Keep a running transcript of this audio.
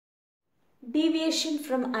Deviation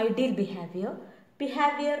from ideal behavior,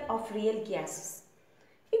 behavior of real gases.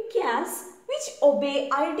 A gas which obey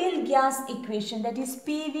ideal gas equation, that is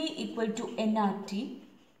PV equal to nRT,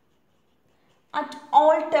 at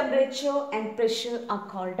all temperature and pressure are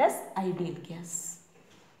called as ideal gas.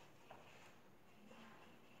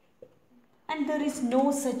 And there is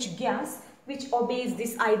no such gas which obeys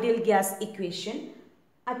this ideal gas equation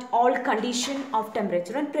at all condition of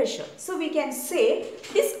temperature and pressure. So we can say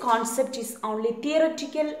this concept is only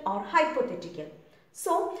theoretical or hypothetical.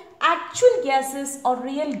 So actual gases or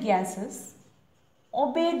real gases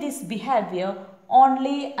obey this behavior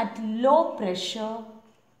only at low pressure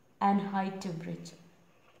and high temperature.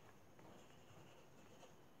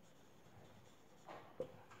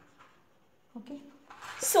 Okay.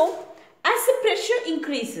 So as the pressure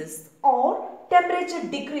increases or temperature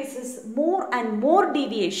decreases, more and more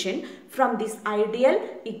deviation from this ideal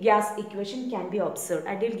gas equation can be observed.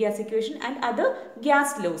 Ideal gas equation and other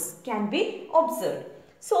gas laws can be observed.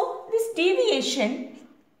 So this deviation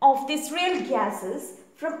of these real gases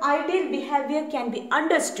from ideal behavior can be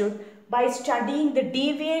understood by studying the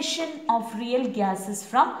deviation of real gases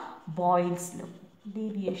from Boyle's law.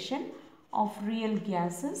 Deviation of real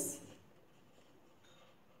gases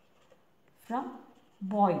from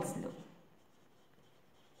Boyle's law.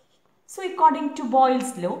 So according to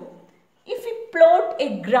Boyle's law, if we plot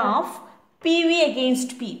a graph PV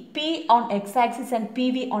against P on x-axis and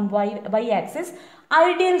PV on y-axis,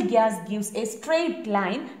 ideal gas gives a straight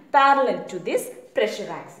line parallel to this pressure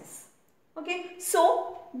axis. Okay,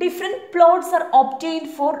 so different plots are obtained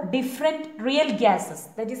for different real gases,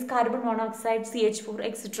 that is carbon monoxide, CH4,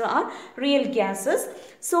 etc. are real gases.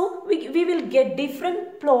 So we will get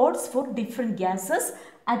different plots for different gases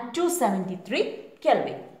at 273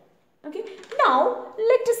 Kelvin. Okay, now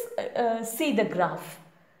let us see the graph.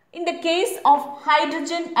 In the case of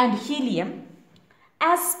hydrogen and helium,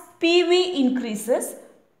 as PV increases,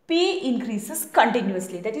 P increases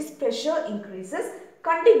continuously, that is pressure increases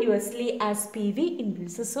continuously as PV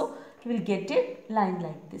increases. So we will get a line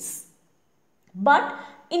like this. But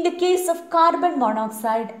in the case of carbon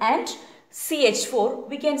monoxide and CH4,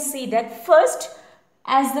 we can see that first,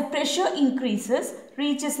 as the pressure increases,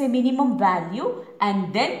 reaches a minimum value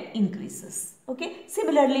and then increases. Okay.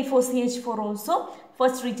 Similarly for CH4 also,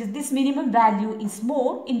 first reaches this minimum value is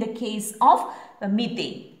more in the case of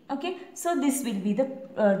methane. Okay. So this will be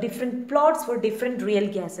the different plots for different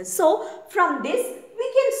real gases. So from this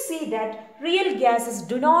we can see that real gases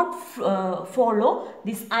do not follow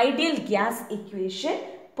this ideal gas equation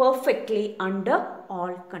perfectly under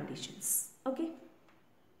all conditions. Okay.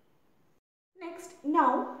 Next,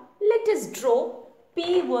 now let us draw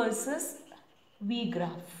P versus V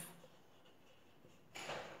graph.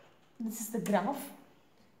 This is the graph,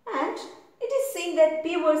 and it is saying that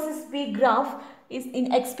P versus V graph is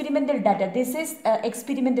in experimental data. This is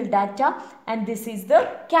experimental data and this is the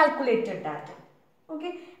calculated data.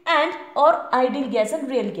 Okay, and or ideal gas and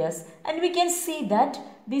real gas, and we can see that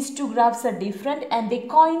these two graphs are different and they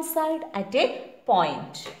coincide at a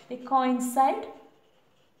point. They coincide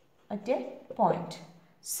at a point.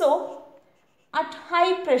 So at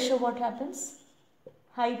high pressure what happens?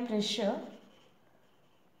 High pressure,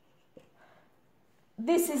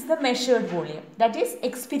 this is the measured volume, that is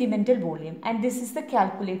experimental volume, and this is the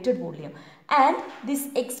calculated volume, and this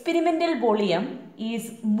experimental volume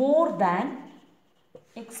is more than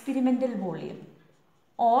experimental volume,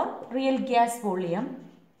 or real gas volume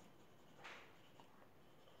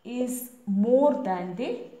is more than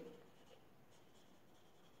the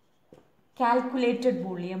calculated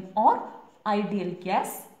volume or ideal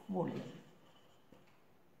gas volume.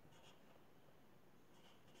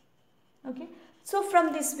 Okay. So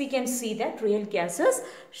from this we can see that real gases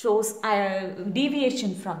shows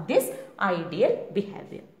deviation from this ideal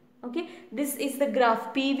behavior. Okay. This is the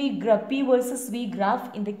graph P versus V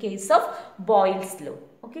graph in the case of Boyle's law.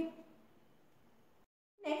 Okay.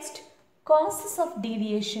 Next, causes of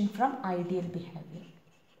deviation from ideal behavior.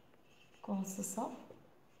 Causes of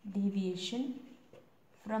deviation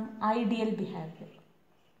from ideal behavior.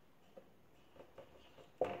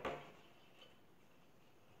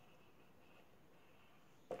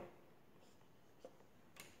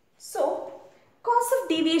 So, cause of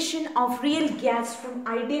deviation of real gas from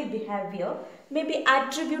ideal behavior may be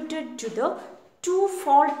attributed to the two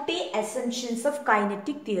faulty assumptions of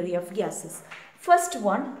kinetic theory of gases. First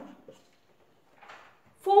one,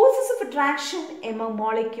 forces of attraction among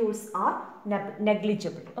molecules are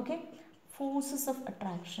negligible. Okay, forces of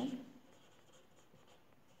attraction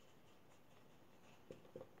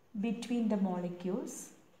between the molecules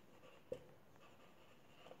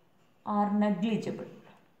are negligible.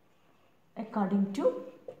 according to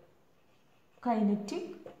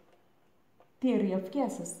kinetic theory of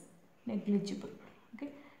gases. Negligible. Okay.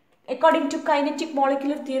 According to kinetic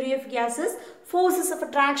molecular theory of gases, forces of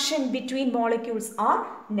attraction between molecules are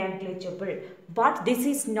negligible. But this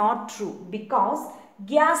is not true because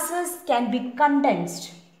gases can be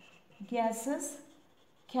condensed. Gases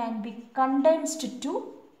can be condensed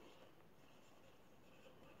to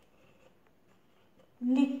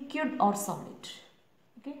liquid or solid.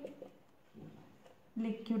 Okay.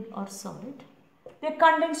 Liquid or solid. They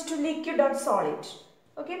condense to liquid or solid.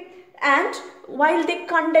 Okay. And while they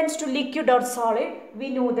condense to liquid or solid, we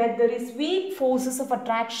know that there is weak forces of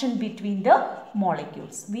attraction between the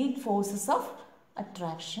molecules. Weak forces of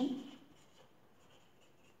attraction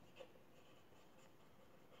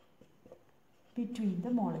between the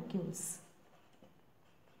molecules.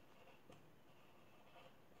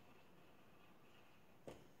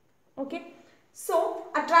 Okay. So,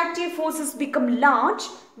 attractive forces become large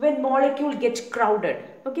when molecule gets crowded.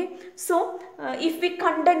 Okay. So, if we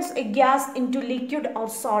condense a gas into liquid or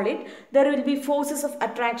solid, there will be forces of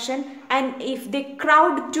attraction, and if they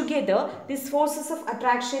crowd together, these forces of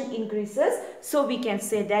attraction increases. So, we can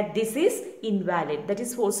say that this is invalid. That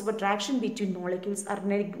is, force of attraction between molecules are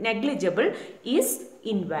negligible is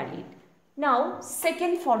invalid. Now,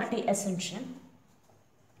 second faulty assumption.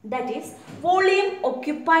 That is, volume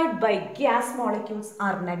occupied by gas molecules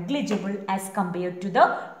are negligible as compared to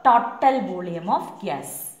the total volume of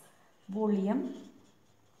gas. Volume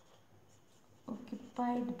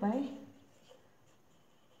occupied by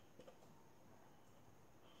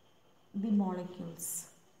the molecules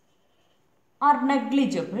are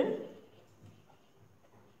negligible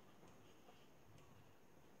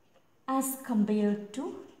as compared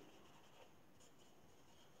to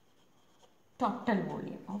total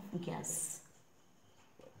volume of gas.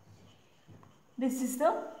 This is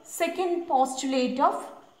the second postulate of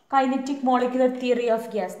kinetic molecular theory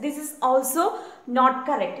of gas. This is also not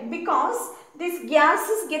correct because these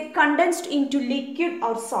gases get condensed into liquid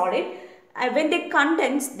or solid. When they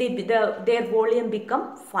condense, their volume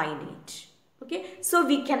become finite. Okay, so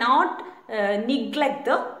we cannot neglect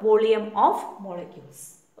the volume of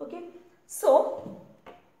molecules. Okay, so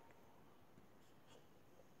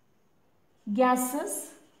gases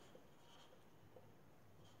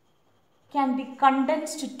can be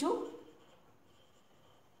condensed to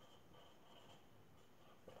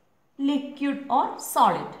liquid or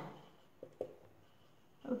solid,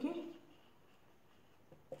 okay,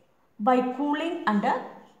 by cooling under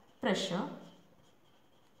pressure.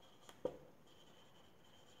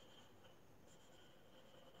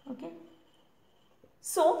 Okay,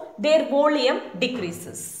 so their volume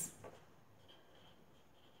decreases.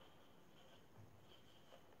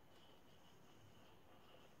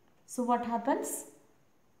 So what happens?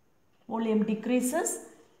 Volume decreases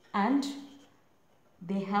and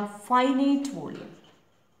they have finite volume.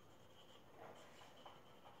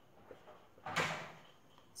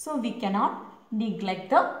 So we cannot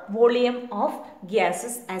neglect the volume of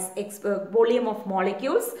gases as volume of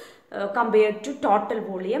molecules compared to total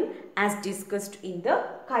volume as discussed in the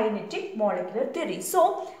kinetic molecular theory.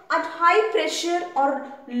 So at high pressure or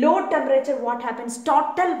low temperature, what happens?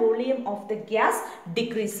 Total volume of the gas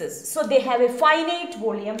decreases. So they have a finite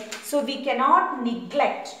volume. So we cannot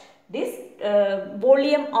neglect this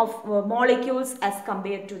volume of molecules as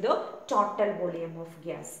compared to the total volume of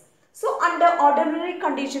gas. So under ordinary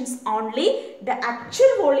conditions only, the actual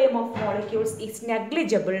volume of molecules is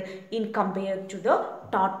negligible in compared to the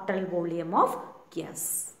total volume of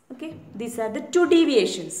gas. Okay, these are the two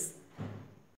deviations.